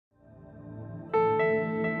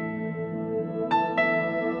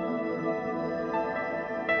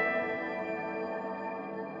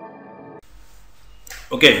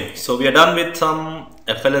Okay, so we are done with some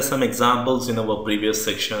FLSM examples in our previous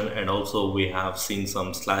section, and also we have seen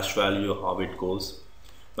some slash value, how it goes.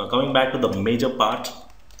 Now coming back to the major part,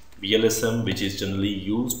 VLSM, which is generally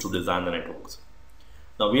used to design the networks.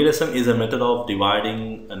 Now VLSM is a method of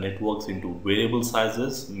dividing networks into variable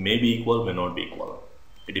sizes, may be equal, may not be equal.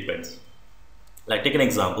 It depends. Like take an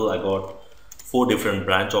example, I got 4 different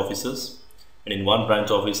branch offices. And in one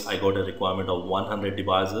branch office, I got a requirement of 100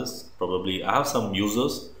 devices. Probably I have some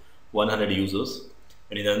users, 100 users.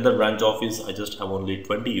 And in another branch office, I just have only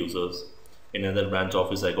 20 users. In another branch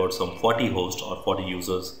office, I got some 40 hosts or 40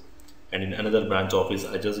 users. And in another branch office,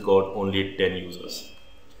 I just got only 10 users.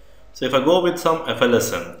 So if I go with some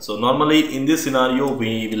FLSM, so normally in this scenario,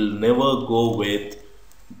 we will never go with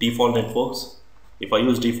default networks. If I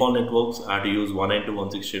use default networks, I have to use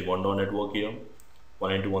 192.168.1 network here.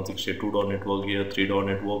 192.168.2 network here, 3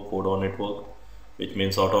 network, 4 network, which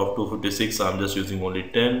means out of 256 I'm just using only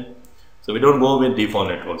 10. So we don't go with default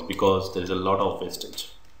networks because there is a lot of wastage.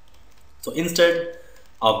 So instead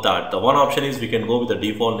of that, the one option is we can go with the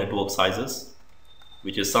default network sizes,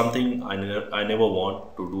 which is something I never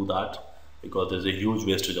want to do that because there's a huge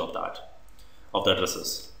wastage of that, of the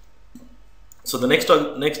addresses. So the next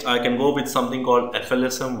I can go with something called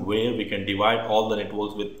FLSM, where we can divide all the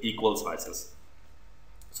networks with equal sizes.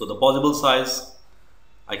 So the possible size,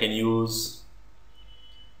 I can use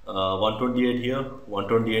 128 here,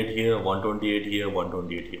 128 here, 128 here,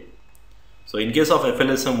 128 here. So in case of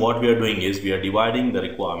FLSM, what we are doing is we are dividing the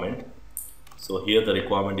requirement. So here the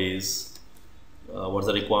requirement is, what's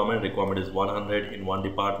the requirement? Requirement is 100 in one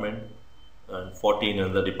department and 40 in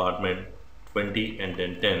another department, 20 and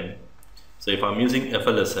then 10. So if I'm using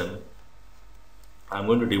FLSM, I'm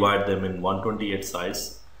going to divide them in 128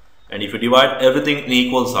 size. And if you divide everything in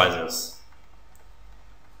equal sizes,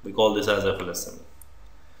 we call this as FLSM.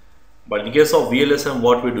 But in case of VLSM,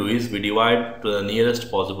 what we do is we divide to the nearest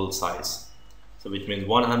possible size. So which means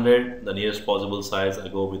 100, the nearest possible size, I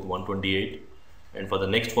go with 128. And for the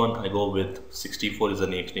next one, I go with 64 is the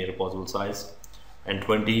next nearest possible size. And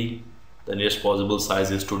 20, the nearest possible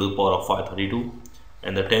size is 2 to the power of 532.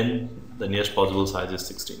 And the 10, the nearest possible size is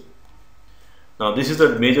 16. Now this is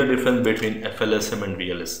the major difference between FLSM and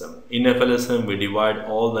VLSM. In FLSM, we divide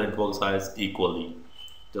all the network size equally,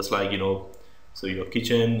 just like so your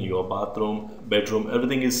kitchen, your bathroom, bedroom,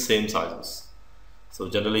 everything is same sizes. So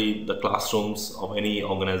generally the classrooms of any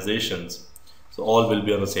organizations, so all will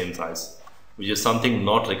be on the same size, which is something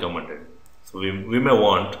not recommended. So we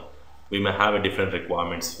may have a different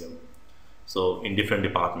requirements here. So in different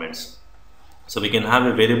departments, so we can have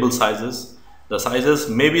a variable sizes. The sizes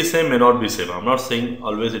may be same, may not be same. I'm not saying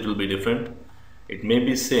always it will be different. It may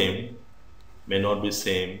be same, may not be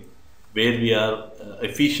same, where we are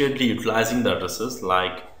efficiently utilizing the addresses.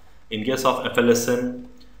 Like in case of FLSM,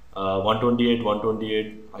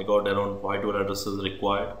 128, I got around 512 addresses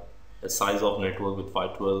required, a size of network with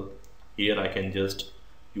 512. Here I can just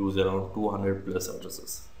use around 200 plus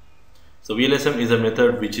addresses. So VLSM is a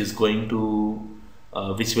method which is going to,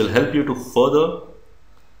 which will help you to further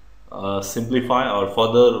simplify or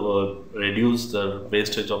further reduce the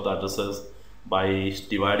wastage of the addresses by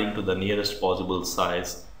dividing to the nearest possible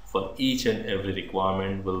size. For each and every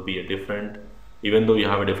requirement will be a different, even though you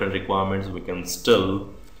have a different requirements, we can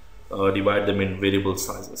still divide them in variable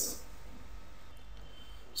sizes.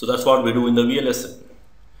 So that's what we do in the VLSM.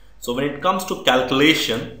 So when it comes to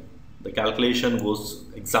calculation, the calculation goes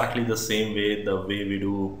exactly the same way, the way we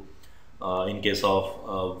do in case of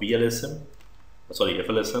VLSM. Sorry,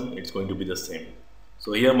 FLSM, it's going to be the same.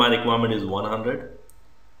 So here my requirement is 100.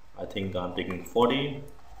 I think I'm taking 40,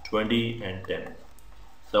 20 and 10.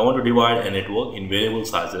 So I want to divide a network in variable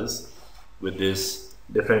sizes with this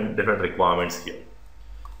different requirements here.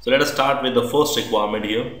 So let us start with the first requirement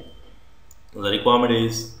here. The requirement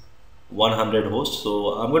is 100 hosts.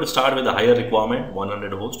 So I'm going to start with the higher requirement,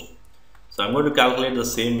 100 hosts. So I'm going to calculate the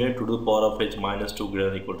same way, 2 to the power of h minus 2 greater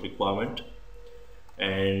than or equal to requirement.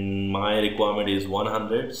 And my requirement is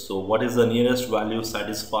 100. So what is the nearest value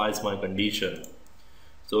satisfies my condition?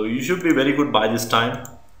 So you should be very good by this time.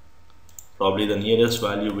 Probably the nearest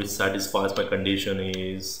value which satisfies my condition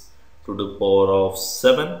is 2 to the power of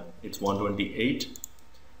 7. It's 128.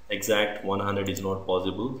 Exact 100 is not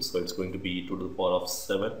possible, so it's going to be 2 to the power of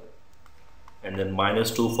 7. And then minus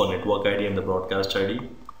 2 for network ID and the broadcast ID.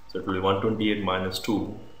 So it will be 128 minus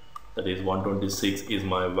 2. That is 126 is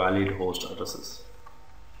my valid host addresses.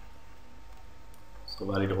 So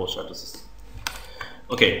valid host addresses.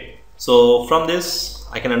 Okay, so from this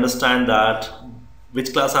I can understand that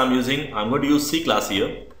which class I'm using. I'm going to use C class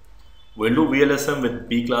here. We'll do VLSM with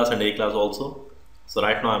B class and A class also. So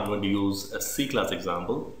right now I'm going to use a C class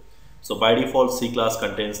example. So by default, C class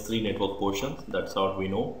contains 3 network portions. That's what we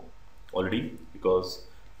know already because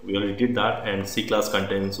we already did that. And C class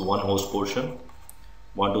contains 1 host portion,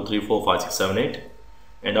 1, 2, 3, 4, 5, 6, 7, 8.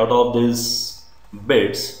 And out of these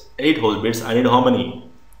bits, 8 host bits, I need how many?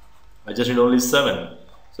 I just need only 7.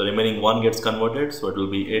 So remaining 1 gets converted. So it will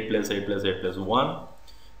be 8 plus 8 plus 8 plus 1.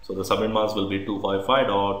 So the subnet mask will be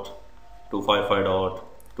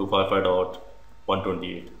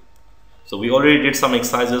 255.255.255.128. So we already did some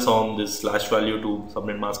exercises on this slash value to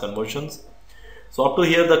subnet mask conversions. So up to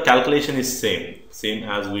here the calculation is same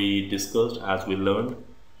as we discussed, as we learned.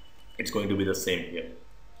 It's going to be the same here.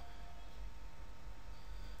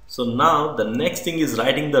 So now the next thing is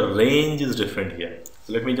writing the range is different here.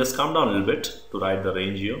 So let me just come down a little bit to write the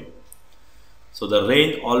range here. So the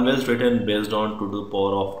range always written based on to the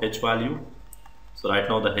power of h value. So right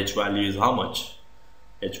now the h value is how much?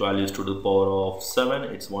 H value is to the power of 7.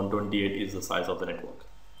 It's 128 is the size of the network.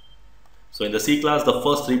 So in the C class, the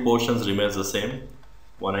first 3 portions remains the same: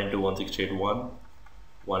 192.168.1,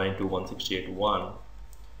 192.168.1,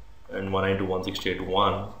 and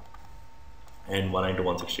 192.168.1, and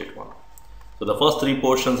 192.168.1. So the first 3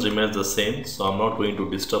 portions remains the same. So I'm not going to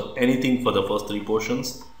disturb anything for the first 3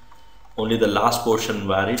 portions. Only the last portion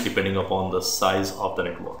vary depending upon the size of the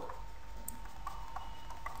network.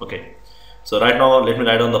 Okay. So right now let me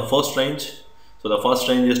write down the first range. So the first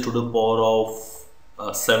range is to the power of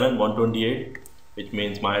 7, 128, which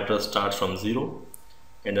means my address starts from 0,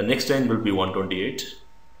 and the next range will be 128,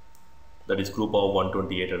 that is group of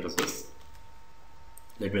 128 addresses.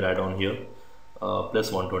 Let me write down here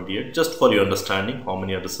plus 128 just for your understanding how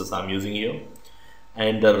many addresses I'm using here.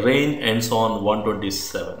 And the range ends on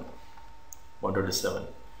 127.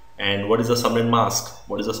 And what is the subnet mask?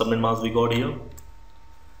 What is the subnet mask we got here?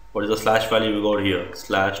 What is the slash value we got here?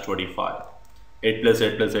 Slash 25. 8 plus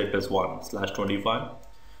 8 plus 8 plus 1 slash 25.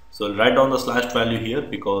 So I'll write down the slash value here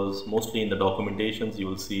because mostly in the documentations you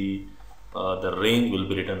will see the range will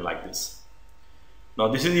be written like this. Now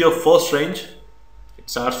this is your first range. It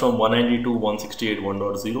starts from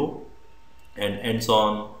 192.168.1.0 and ends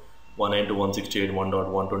on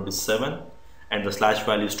 192.168.1.127, and the slash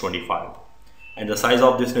value is 25. And the size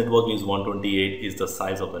of this network is 128 is the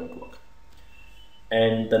size of the network.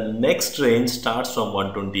 And the next range starts from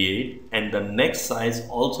 128, and the next size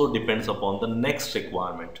also depends upon the next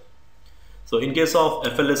requirement. So in case of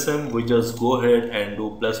FLSM, we just go ahead and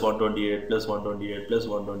do plus 128 plus 128 plus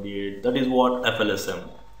 128. That is what FLSM,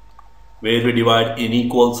 where we divide in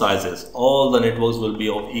equal sizes. All the networks will be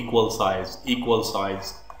of equal size.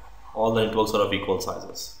 All the networks are of equal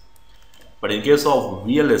sizes. But in case of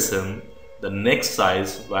VLSM, the next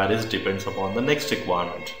size varies depends upon the next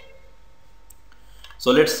requirement. So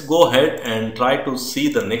let's go ahead and try to see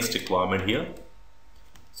the next requirement here.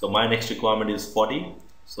 So my next requirement is 40.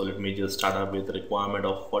 So let me just start up with the requirement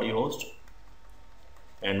of 40 hosts.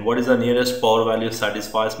 And what is the nearest power value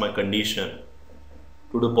satisfies my condition?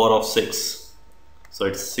 To the power of 6. So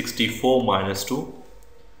it's 64 minus 2.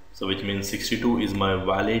 So which means 62 is my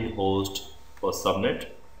valid host for subnet.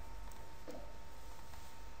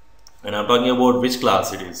 And I'm talking about which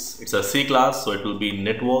class it is. It's a C class, so it will be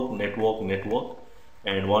network,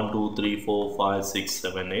 and 1, 2, 3, 4, 5, 6,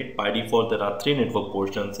 7, 8. By default, there are 3 network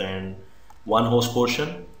portions and 1 host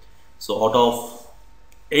portion. So out of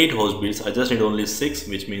 8 host bits, I just need only 6,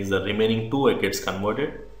 which means the remaining 2 gets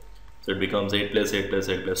converted. So it becomes 8 plus 8 plus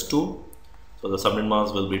 8 plus 2. So the subnet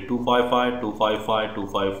mask will be 255, 255,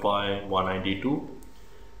 255, 192.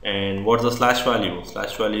 And what's the slash value?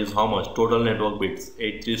 Slash value is how much? Total network bits.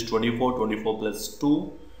 8 is 24, 24 plus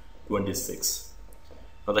 2, 26.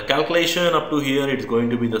 Now the calculation up to here, it's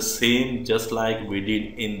going to be the same just like we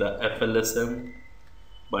did in the FLSM.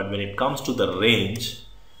 But when it comes to the range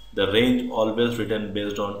always written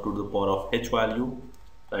based on to the power of h value.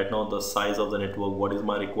 Right now the size of the network, what is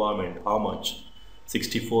my requirement? How much?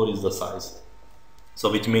 64 is the size.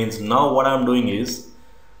 So which means now what I'm doing is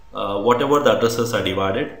whatever the addresses are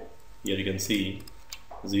divided, here you can see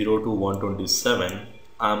 0 to 127,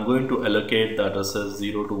 I'm going to allocate the addresses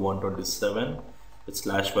 0 to 127 with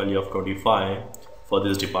slash value of 25 for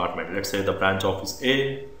this department. Let's say the branch office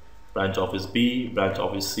A, branch office B, branch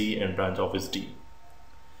office C, and branch office D.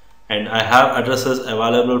 And I have addresses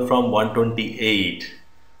available from 128.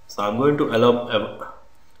 So I'm going to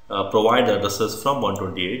provide the addresses from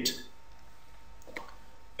 128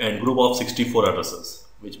 and group of 64 addresses,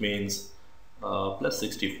 which means plus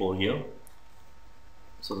 64 here.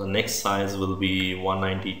 So the next size will be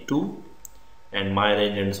 192 and my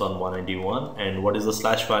range ends on 191. And what is the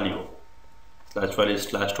slash value? Slash value is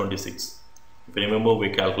slash 26. If you remember, we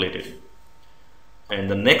calculated. and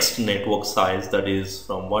the next network size, that is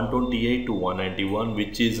from 128 to 191,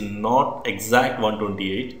 which is not exact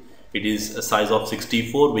 128, it is a size of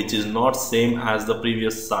 64, which is not same as the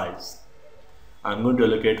previous size. I'm going to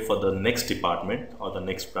allocate for the next department or the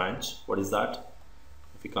next branch. What is that?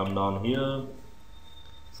 If you come down here,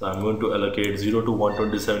 so I'm going to allocate 0 to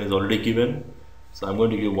 127 is already given, so I'm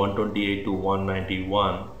going to give 128 to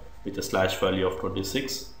 191 with a slash value of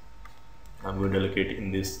 26. I'm going to allocate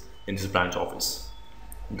in this branch office.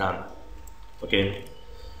 Done. Okay,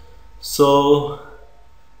 so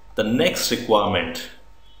the next requirement,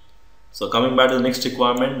 so coming back to the next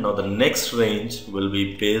requirement, now the next range will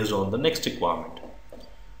be based on the next requirement.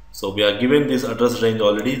 So we are given this address range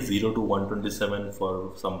already, 0 to 127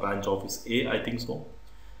 for some branch office A, I think so,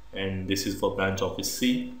 and this is for branch office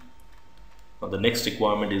C. Now the next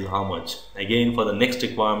requirement is how much? Again, for the next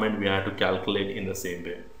requirement we have to calculate in the same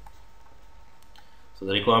way. So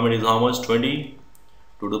the requirement is how much? 20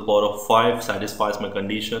 to the power of 5 satisfies my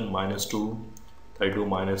condition, minus 2, 32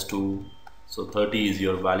 minus 2, so 30 is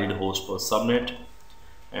your valid host per subnet.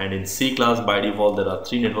 And in C class by default there are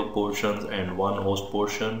 3 network portions and 1 host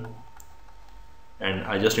portion, and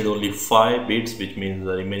I just need only 5 bits, which means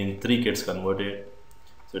the remaining 3 gets converted.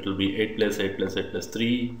 So it will be 8 plus 8 plus 8 plus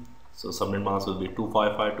 3, so subnet mask will be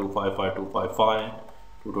 255, 255, 255,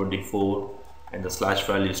 224, and the slash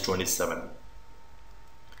value is 27.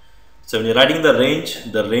 So when you're writing the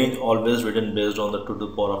range always written based on the 2 to the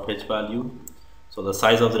power of h value. So the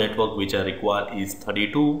size of the network which I require is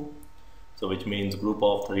 32, so which means group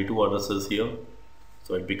of 32 addresses here.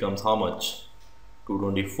 So it becomes how much?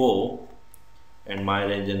 224, and my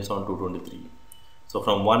range ends on 223. So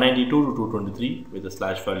from 192 to 223 with a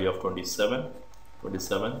slash value of 27,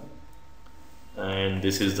 and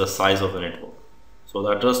this is the size of the network. So the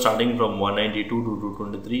address starting from 192 to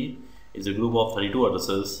 223 is a group of 32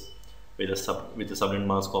 addresses with a subnet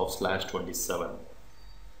mask of /27.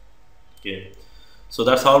 Okay, so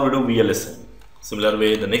that's how we do VLSM. Similar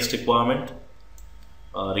way, the next requirement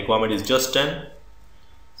is just 10.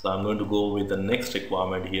 So I'm going to go with the next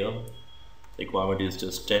requirement here. Requirement is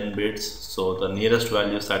just 10 bits. So the nearest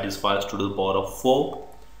value satisfies 2 to the power of 4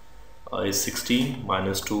 is 16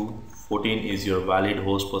 minus 2. 14 is your valid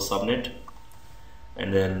host per subnet,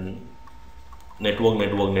 and then network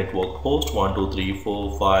host 1 2 3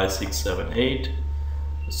 4 5 6 7 8.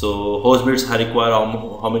 So host bits I require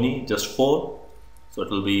how many? Just 4. So it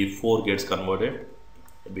will be 4 gets converted.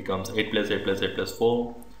 It becomes 8 plus 8 plus 8 plus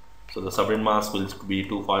 4. So the subnet mask will be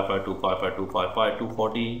 255, 255, 255,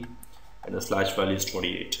 240, and the slash value is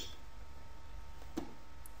 28.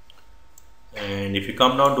 And if you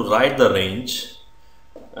come down to write the range,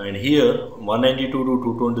 and here 192 to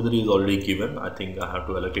 223 is already given. I think I have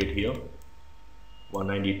to allocate here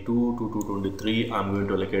 192 to 223. I'm going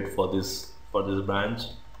to allocate for this branch.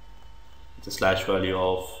 It's a slash value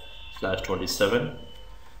of /27.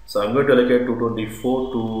 So I'm going to allocate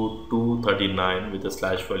 224 to 239 with a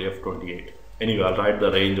slash value of 28. Anyway, I'll write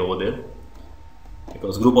the range over there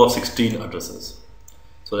because group of 16 addresses.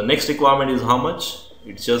 So the next requirement is how much?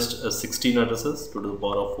 It's just 16 addresses. 2 to the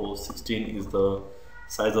power of 4, 16 is the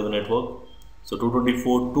size of the network. So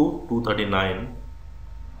 224 to 239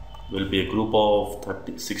 will be a group of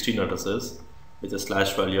 16 addresses with a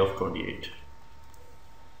slash value of 28.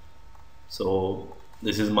 So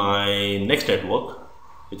this is my next network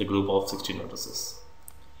with a group of 16 addresses.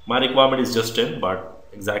 My requirement is just 10, but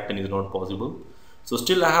exact 10 is not possible. So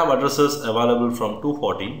still I have addresses available from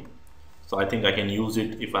 240. So I think I can use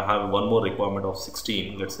it if I have one more requirement of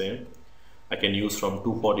 16, let's say. I can use from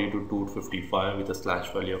 240 to 255 with a slash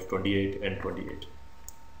value of 28 and 28.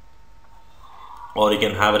 Or you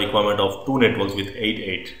can have a requirement of 2 networks with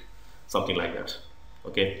 8, something like that.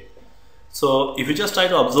 Okay. So if you just try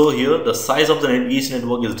to observe here, the size of each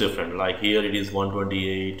network is different. Like here it is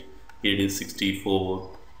 128, here it is 64,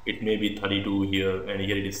 it may be 32 here, and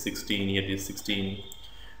here it is 16, here it is 16.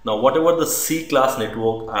 Now whatever the C class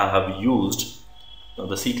network I have used, now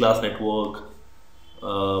the C class network,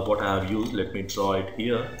 what I have used, let me draw it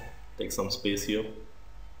here, take some space here.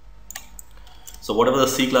 So whatever the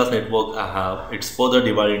C class network I have, it's further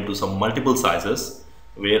divided into some multiple sizes,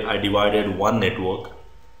 where I divided one network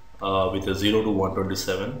with a 0 to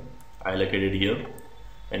 127, I allocated here,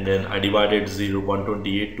 and then I divided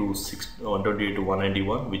 128 to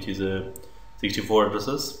 191, which is a 64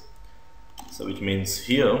 addresses. So which means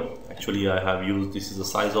here actually I have used, this is the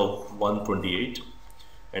size of 128,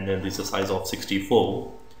 and then this is the size of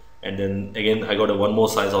 64, and then again I got one more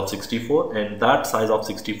size of 64, and that size of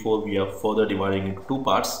 64 we are further dividing into 2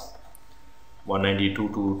 parts, 192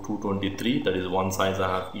 to 223, that is one size I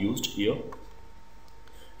have used here.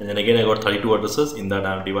 and then again I got 32 addresses. In that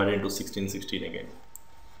I am divided into 16, 16 again.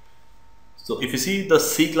 So if you see the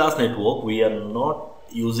C class network, we are not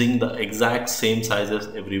using the exact same sizes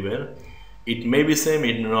everywhere. It may be same,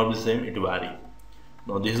 it may not be same, it vary.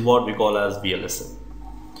 Now this is what we call as VLSM.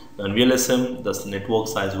 Now in VLSM, the network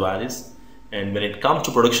size varies, and when it comes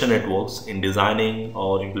to production networks, in designing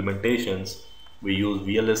or implementations, we use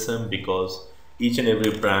VLSM because each and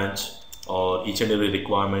every branch or each and every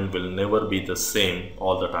requirement will never be the same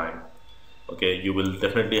all the time. Okay, you will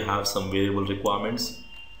definitely have some variable requirements.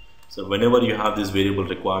 So whenever you have these variable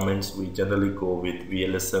requirements, we generally go with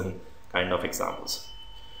VLSM kind of examples.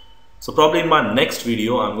 So probably in my next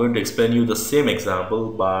video, I'm going to explain you the same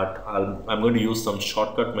example, but I'm going to use some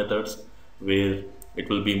shortcut methods where it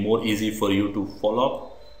will be more easy for you to follow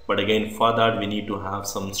up. But again, for that, we need to have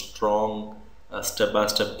some strong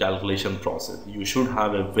step-by-step calculation process. You should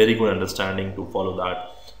have a very good understanding to follow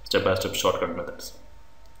that step-by-step shortcut methods.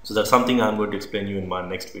 So that's something I'm going to explain you in my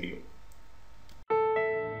next video.